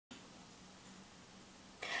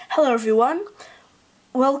Hello everyone,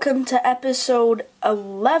 welcome to episode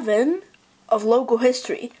 11 of Local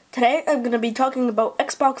History. Today I'm going to be talking about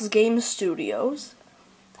Xbox Game Studios.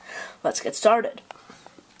 Let's get started.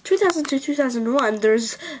 2000 to 2001,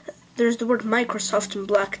 there's the word Microsoft in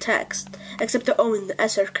black text, except the O and the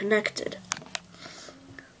S are connected.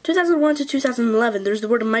 2001 to 2011, there's the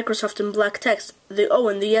word Microsoft in black text, the O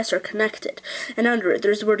and the S are connected, and under it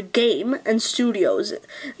there's the word Game and Studios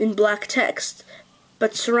in black text,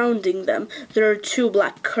 but surrounding them there are two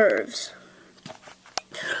black curves.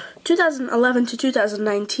 2011 to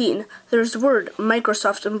 2019, there's the word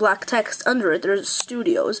Microsoft in black text, under it there's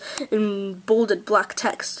Studios in bolded black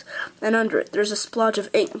text, and under it there's a splotch of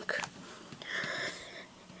ink.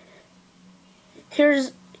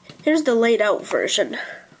 Here's the laid out version.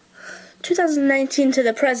 2019 to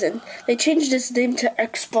the present, they changed its name to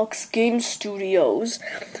Xbox Game Studios.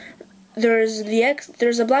 There's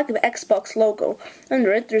a black Xbox logo.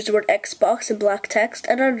 Under it, there's the word Xbox in black text,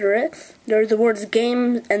 and under it, there are the words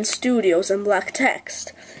Game and Studios in black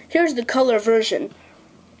text. Here's the color version,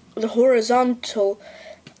 the horizontal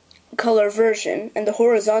color version, and the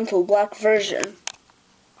horizontal black version.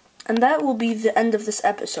 And that will be the end of this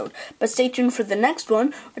episode. But stay tuned for the next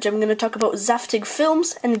one, which I'm going to talk about Zaftig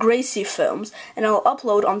Films and Gracie Films, and I'll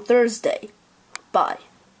upload on Thursday. Bye.